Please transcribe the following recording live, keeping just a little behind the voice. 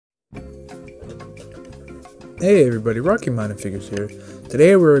Hey everybody, Rocky Mountain Figures here.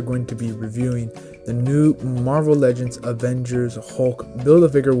 Today we're going to be reviewing the new Marvel Legends Avengers Hulk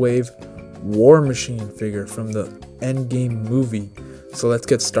Build-A-Figure Wave War Machine figure from the Endgame movie. So let's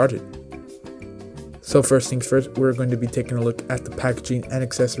get started. So first things first, we're going to be taking a look at the packaging and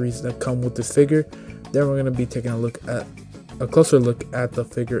accessories that come with this figure. Then we're going to be taking a closer look at the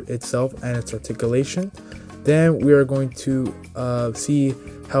figure itself and its articulation. Then we are going to see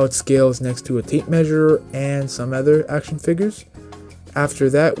how it scales next to a tape measure and some other action figures. After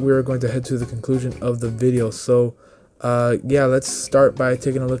that, we are going to head to the conclusion of the video. So yeah, let's start by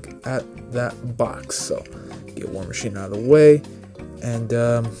taking a look at that box. So get War Machine out of the way, and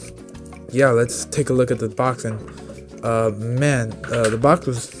yeah, let's take a look at the box. And man, the box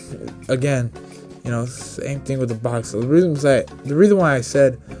was, again, you know, same thing with the box. So the reason why I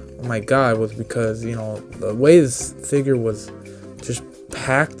said oh my god was because, you know, the way this figure was just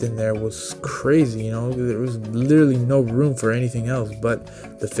packed in there was crazy. You know, there was literally no room for anything else but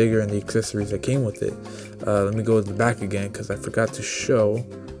the figure and the accessories that came with it. Let me go to the back again because I forgot to show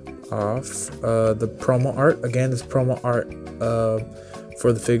off the promo art. Again, this promo art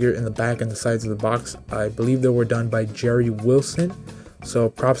for the figure in the back and the sides of the box, I believe they were done by Jerry Wilson, so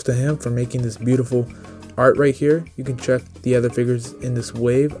props to him for making this beautiful art right here. You can check the other figures in this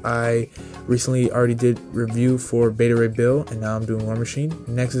wave. I recently already did review for Beta Ray Bill, and now I'm doing War Machine.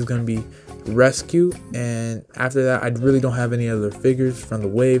 Next is going to be Rescue, and after that I really don't have any other figures from the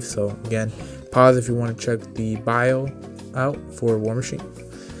wave. So again, pause if you want to check the bio out for War Machine.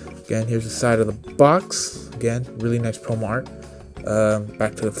 Again, here's the side of the box. Again, really nice promo art.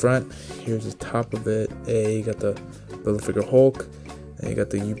 Back to the front, here's the top of it. You got the Build-A-Figure Hulk, and you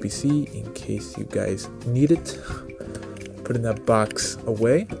got the UPC in case you guys need it. Putting that box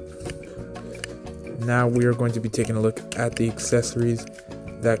away. Now we are going to be taking a look at the accessories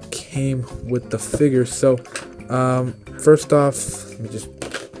that came with the figure. So first off, let me just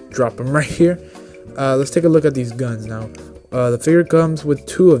drop them right here. Let's take a look at these guns now. The figure comes with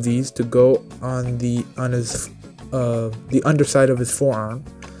two of these to go on the underside of his forearm.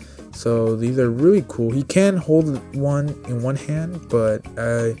 So these are really cool. He can hold one in one hand, but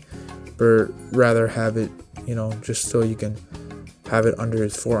I would rather have it, you know, just so you can have it under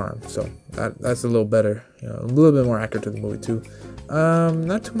his forearm. So that's a little better, you know, a little bit more accurate to the movie too.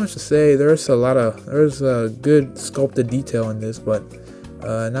 Not too much to say. There's a good sculpted detail in this, but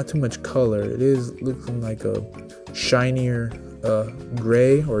not too much color. It is looking like a shinier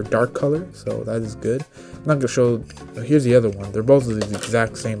gray or dark color, so that is good. I'm not gonna show. Here's the other one. They're both the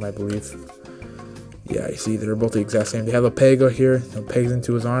exact same, I believe. Yeah, you see, they're both the exact same. They have a peg here, pegs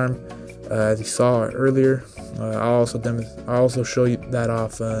into his arm, as you saw earlier. I'll also show you that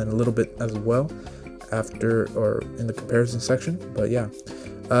off in a little bit as well, after or in the comparison section. But yeah,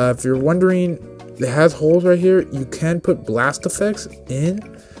 if you're wondering, it has holes right here. You can put blast effects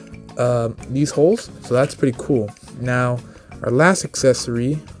in these holes, so that's pretty cool. Now, our last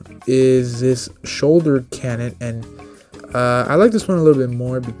accessory is this shoulder cannon, and I like this one a little bit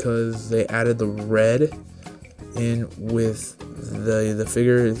more because they added the red in with the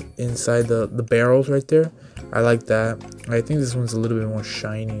figure inside the barrels right there. I like that. I think this one's a little bit more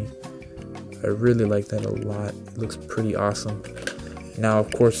shiny. I really like that a lot. It looks pretty awesome. Now,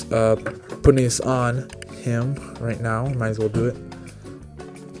 of course, putting this on him right now, might as well do it.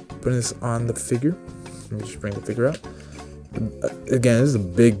 Putting this on the figure. Let me just bring the figure out. Again, this is a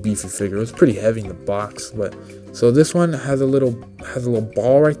big beefy figure. It's pretty heavy in the box, but so this one has a little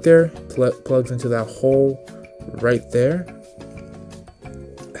ball right there. Plugs into that hole right there.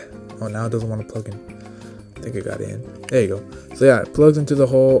 Oh, now it doesn't want to plug in. I think it got in. There you go. So yeah, it plugs into the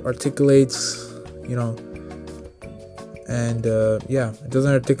hole, articulates, you know, and yeah, it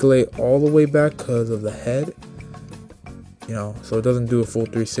doesn't articulate all the way back because of the head, you know, so it doesn't do a full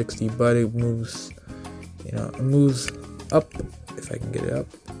 360, but it moves, you know, it moves up, if I can get it up.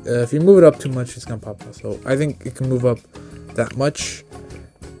 If you move it up too much, it's gonna pop out. So I think it can move up that much.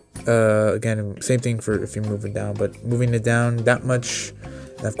 Again, same thing for if you move it down, but moving it down that much.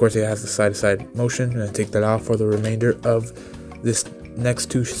 And of course, it has the side-to-side motion. I'm gonna take that off for the remainder of this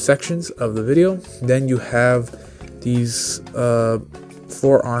next two sections of the video. Then you have these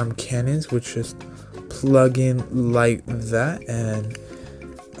forearm cannons, which just plug in like that, and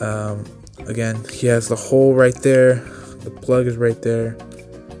again, he has the hole right there. The plug is right there.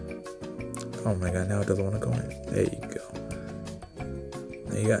 Oh my god, now it doesn't want to go in. There you go.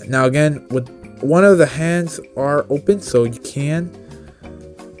 There you go. Now again, with one of the hands are open, so you can,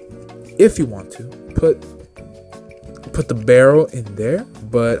 if you want to, put the barrel in there.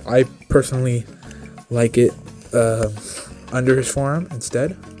 But I personally like it under his forearm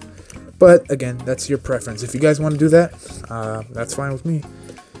instead. But again, that's your preference. If you guys want to do that, that's fine with me.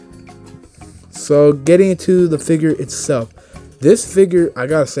 So getting into the figure itself, this figure, I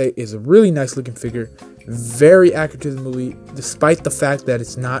gotta say, is a really nice looking figure. Very accurate to the movie, despite the fact that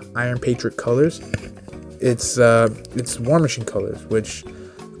it's not Iron Patriot colors. It's War Machine colors, which,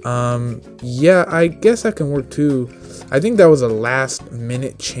 yeah, I guess that can work too. I think that was a last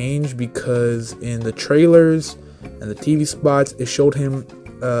minute change because in the trailers and the TV spots, it showed him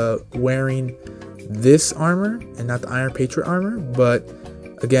wearing this armor and not the Iron Patriot armor. But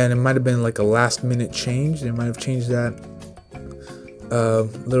again, it might have been like a last minute change. They might have changed that a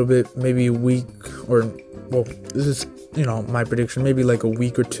little bit, maybe a week, or, well, this is, you know, my prediction, maybe like a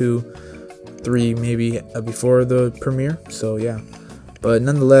week or 2, 3 maybe before the premiere. So yeah, but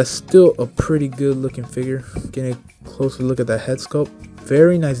nonetheless, still a pretty good looking figure. Getting a closer look at that head sculpt,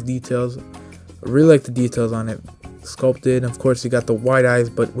 very nice details. I really like the details on it, sculpted. Of course, you got the white eyes,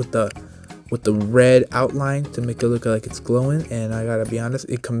 but with the red outline to make it look like it's glowing. And I gotta be honest,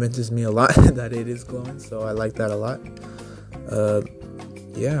 it convinces me a lot that it is glowing, so I like that a lot.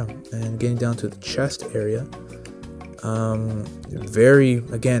 Yeah, and getting down to the chest area,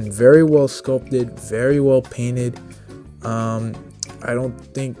 very well sculpted, very well painted. I don't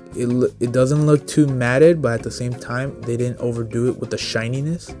think it doesn't look too matted, but at the same time, they didn't overdo it with the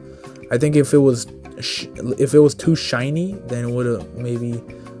shininess. I think if it was too shiny, then it would have maybe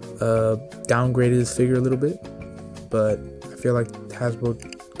downgraded this figure a little bit. But I feel like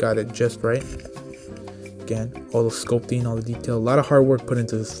Hasbro got it just right. Again, all the sculpting, all the detail, a lot of hard work put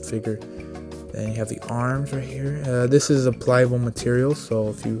into this figure. Then you have the arms right here. This is a pliable material, so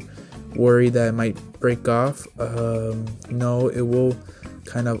if you worry that it might break off, no, it will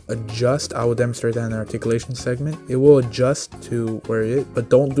kind of adjust. I will demonstrate that in the articulation segment. It will adjust to where it is, but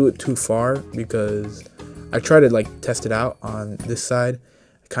don't do it too far, because I tried to like test it out on this side.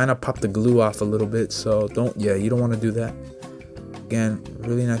 I kind of popped the glue off a little bit, so you don't want to do that. Again,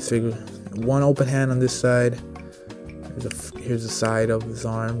 really nice figure. One open hand on this side. Here's the side of his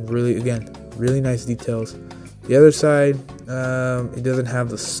arm. Really nice details. The other side, it doesn't have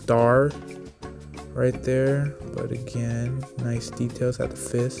the star right there, but again, nice details at the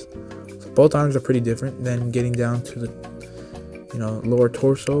fist. So both arms are pretty different. Then getting down to the, lower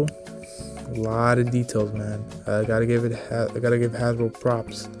torso, a lot of details, man. I gotta give Hasbro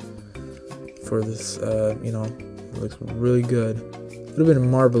props for this. It looks really good. A little bit of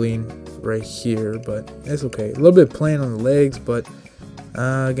marbling right here, but it's okay. A little bit plain on the legs, but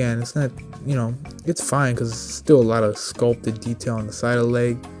again, it's not, it's fine because it's still a lot of sculpted detail on the side of the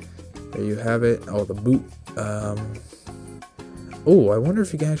leg. There you have it. Oh, the boot. Oh, I wonder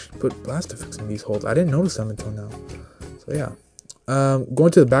if you can actually put Blastafix in these holes. I didn't notice them until now. So yeah,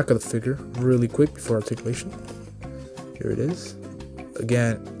 going to the back of the figure really quick before articulation. Here it is.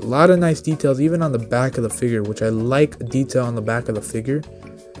 Again, a lot of nice details even on the back of the figure, which I like. Detail on the back of the figure,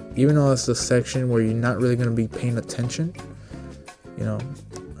 even though it's the section where you're not really going to be paying attention.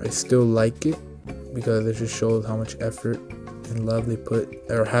 I still like it because it just shows how much effort and love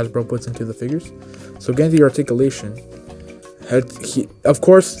Hasbro puts into the figures. So again, the articulation, of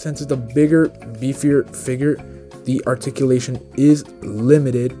course, since it's a bigger, beefier figure, the articulation is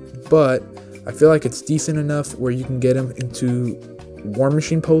limited, but I feel like it's decent enough where you can get him into War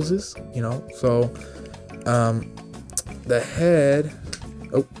Machine poses, so the head,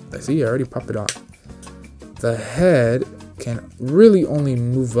 oh, I see, I already popped it off. The head can really only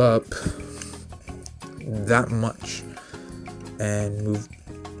move up that much and move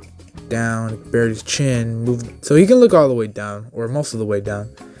down, bare his chin, so he can look all the way down, or most of the way down.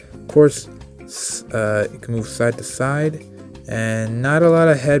 Of course, it can move side to side, and not a lot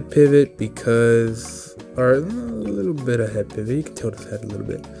of head pivot or a little bit of head pivot. You can tilt his head a little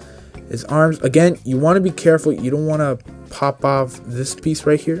bit. His arms, again, you want to be careful. You don't want to pop off this piece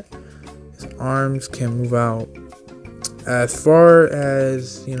right here. His arms can move out as far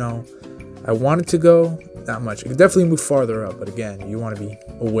as, I want it to go. Not much. It can definitely move farther up, but again, you want to be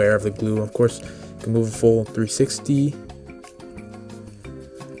aware of the glue. Of course, you can move a full 360.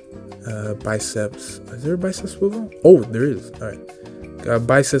 Biceps. Is there a bicep swivel? Oh, there is. All right. Got a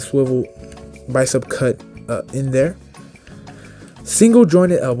bicep swivel, bicep cut in there. Single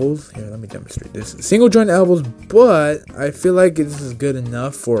jointed elbows. Here, let me demonstrate this. Single jointed elbows, but I feel like this is good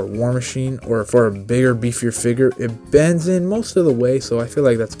enough for a War Machine or for a bigger, beefier figure. It bends in most of the way, so I feel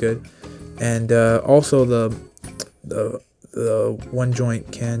like that's good. And also the one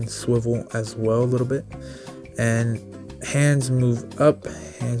joint can swivel as well a little bit. And hands move up,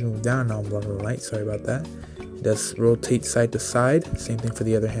 hands move down. Now I'm blocking the light, sorry about that. It does rotate side to side. Same thing for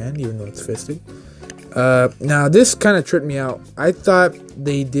the other hand, even though it's fisted. Now this kind of tripped me out. I thought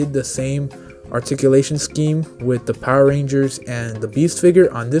they did the same articulation scheme with the Power Rangers and the Beast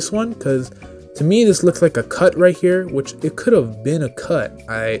figure on this one, because to me this looks like a cut right here, which it could have been a cut.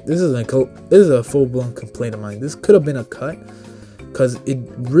 This is a full-blown complaint of mine. This could have been a cut because it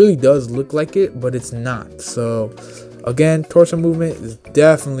really does look like it, but it's not. So again, torso movement is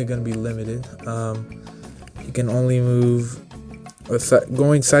definitely going to be limited. You can only move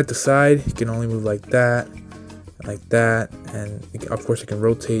going side to side. You can only move like that, and of course you can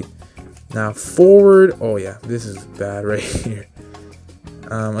rotate. Now forward, oh yeah, this is bad right here.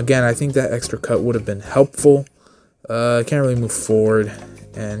 Again, I think that extra cut would have been helpful. Can't really move forward,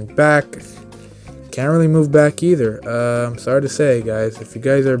 and back can't really move back either. I'm sorry to say, guys, if you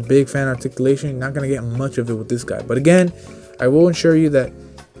guys are a big fan of articulation, you're not gonna get much of it with this guy. But again, I will ensure you that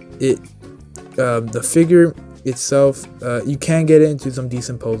the figure itself, you can get it into some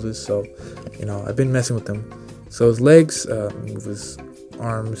decent poses. So I've been messing with them. So his legs, move his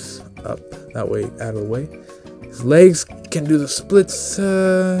arms up that way, out of the way. His legs can do the splits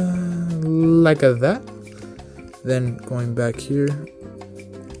like that. Then going back here,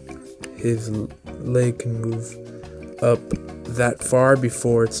 his leg can move up that far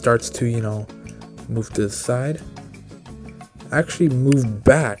before it starts to move to the side. Actually move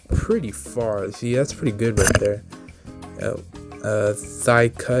back pretty far. See, that's pretty good right there. Thigh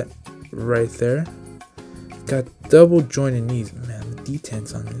cut right there. Got double jointed knees. Man, the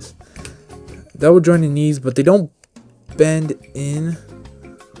detents on this. Double jointed knees, but they don't bend in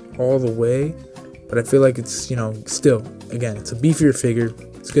all the way. But I feel like it's, still, again, it's a beefier figure.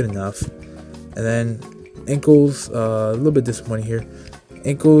 It's good enough. And then ankles, a little bit disappointing here.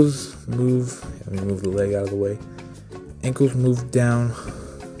 Ankles move. Let me move the leg out of the way. Ankles move down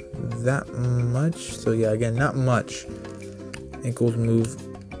that much. So yeah, again, not much. Ankles move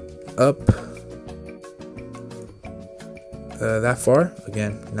up that far.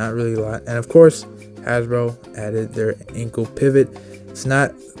 Again, not really a lot. And of course, Hasbro added their ankle pivot. It's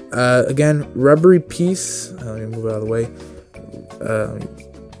not, again, rubbery piece. Let me move it out of the way.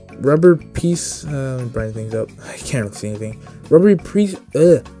 Rubber piece. Let me brighten things up. I can't really see anything. Rubbery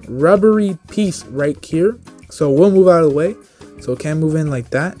piece right here. So we'll move out of the way. So it can move in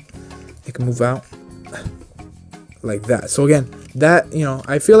like that. It can move out like that. So again, that,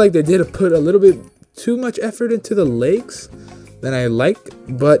 I feel like they did put a little bit too much effort into the legs than I like.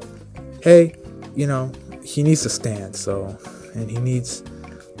 But hey, he needs to stand. So, and he needs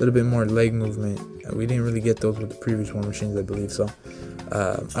a little bit more leg movement. We didn't really get those with the previous War Machines, I believe. So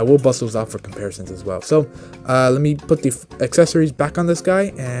I will bust those out for comparisons as well. So let me put the accessories back on this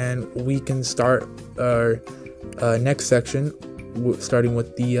guy, and we can start our next section, starting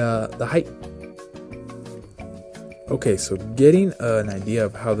with the height. Okay, so getting an idea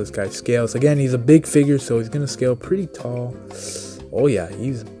of how this guy scales. Again, he's a big figure, so he's gonna scale pretty tall. Oh yeah,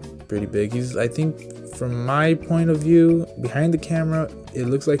 he's pretty big. I think from my point of view, behind the camera, it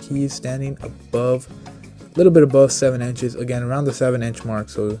looks like he's standing above, a little bit above 7 inches. Again, around the 7-inch mark.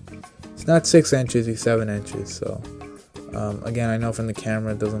 So it's not 6 inches, he's 7 inches. So again, I know from the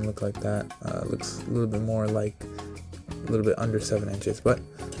camera it doesn't look like that. It looks a little bit more like a little bit under 7 inches. But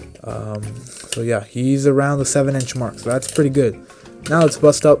so yeah, he's around the 7-inch mark. So that's pretty good. Now let's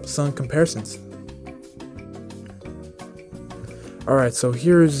bust up some comparisons. Alright, so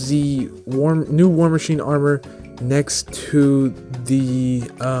here's the new War Machine armor next to the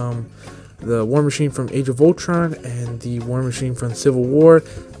War Machine from Age of Ultron and the War Machine from Civil War.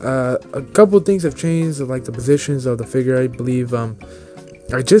 A couple of things have changed, like the positions of the figure. I believe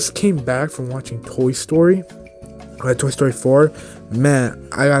I just came back from watching Toy Story 4. Man,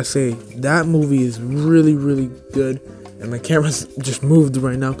 I gotta say, that movie is really, really good. And my camera's just moved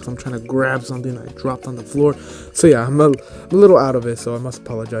right now because I'm trying to grab something I dropped on the floor. So yeah, I'm a little out of it, so I must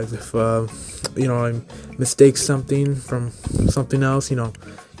apologize if I mistake something from something else. You know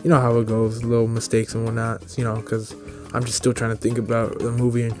how it goes, little mistakes and whatnot. Because I'm just still trying to think about the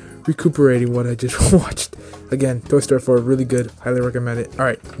movie and recuperating what I just watched. Again, Toy Story 4, really good, highly recommend it. All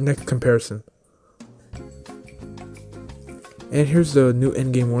right, next comparison. And here's the new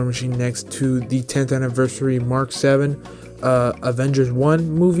Endgame War Machine next to the 10th anniversary Mark 7 Avengers 1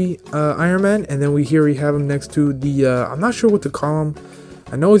 movie Iron Man. And then we have him next to the, I'm not sure what to call him.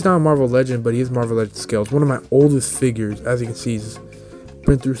 I know he's not a Marvel Legend, but he is Marvel Legend scale. It's one of my oldest figures. As you can see, he's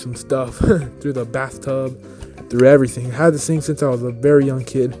been through some stuff, through the bathtub, through everything. I had this thing since I was a very young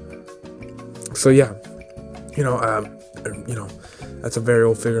kid. So yeah, that's a very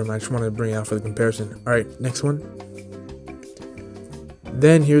old figure. I just wanted to bring it out for the comparison. All right, next one.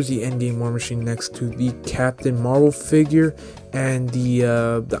 Then here's the Endgame War Machine next to the Captain Marvel figure and the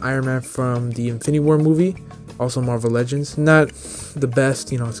Iron Man from the Infinity War movie, also Marvel Legends. Not the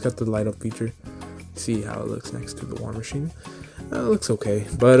best, it's got the light up feature. See how it looks next to the War Machine. It looks okay,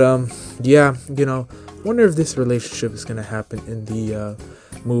 but yeah, wonder if this relationship is gonna happen in the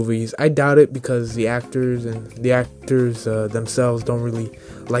movies. I doubt it because the actors themselves don't really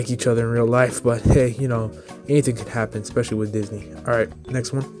like each other in real life. But hey, anything could happen, especially with Disney. All right,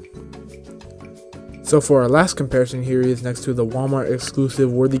 next one. So for our last comparison, here is next to the Walmart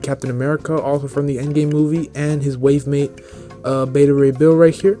exclusive Worthy Captain America, also from the Endgame movie, and his wave mate Beta Ray Bill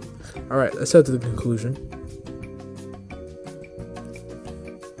right here. All right, let's head to the conclusion.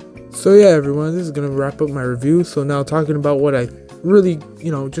 So yeah, everyone, this is gonna wrap up my review. So now talking about what I really,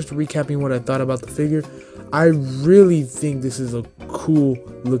 just recapping what I thought about the figure. I really think this is a cool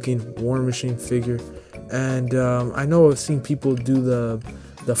looking War Machine figure, and I know I've seen people do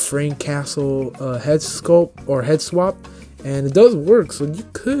the Frank Castle head sculpt or head swap, and it does work, so you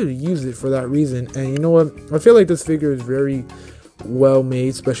could use it for that reason. And you know what, I feel like this figure is very well made,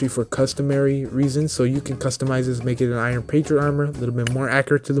 especially for customary reasons. So you can customize this, make it an Iron Patriot armor, a little bit more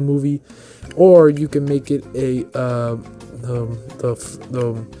accurate to the movie, or you can make it a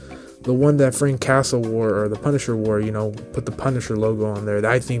the one that Frank Castle wore, or the Punisher wore, put the Punisher logo on there.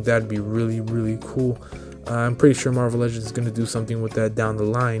 I think that'd be really, really cool. I'm pretty sure Marvel Legends is going to do something with that down the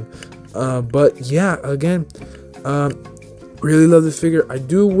line. But yeah, again, really love this figure. I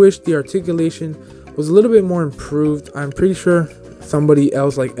do wish the articulation was a little bit more improved. I'm pretty sure somebody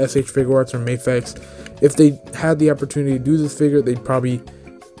else like SH Figure Arts or Mayfex, if they had the opportunity to do this figure, they probably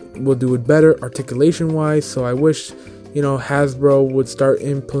will do it better articulation wise. So I wish Hasbro would start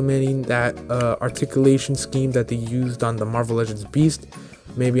implementing that articulation scheme that they used on the Marvel Legends Beast,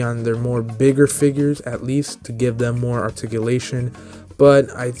 maybe on their more bigger figures at least, to give them more articulation. But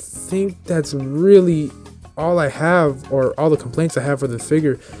I think that's really all I have, or all the complaints I have for the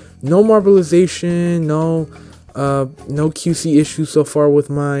figure. No marbleization, no QC issues so far with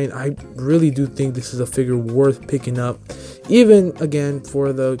mine. I really do think this is a figure worth picking up, even again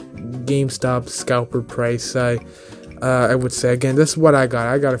for the GameStop scalper price. I would say, again, this is what I got.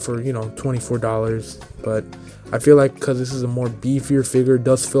 I got it for $24, but I feel like because this is a more beefier figure,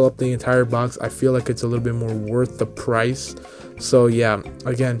 does fill up the entire box, I feel like it's a little bit more worth the price. So yeah,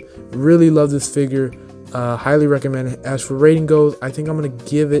 again, really love this figure. Highly recommend it. As for rating goes, I think I'm going to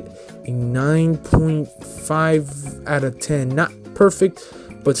give it a 9.5 out of 10. Not perfect,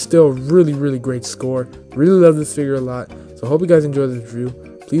 but still really, really great score. Really love this figure a lot. So I hope you guys enjoyed this review.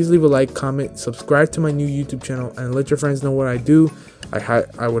 Please leave a like, comment, subscribe to my new YouTube channel, and let your friends know what I do.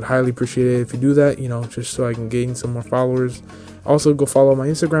 I would highly appreciate it if you do that, just so I can gain some more followers. Also, go follow my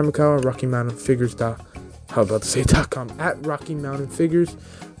Instagram account, RockyMountainFigures.com, at Rocky Mountain Figures.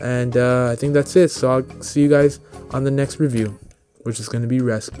 And I think that's it. So I'll see you guys on the next review, which is going to be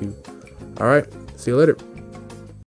Rescue. All right, see you later.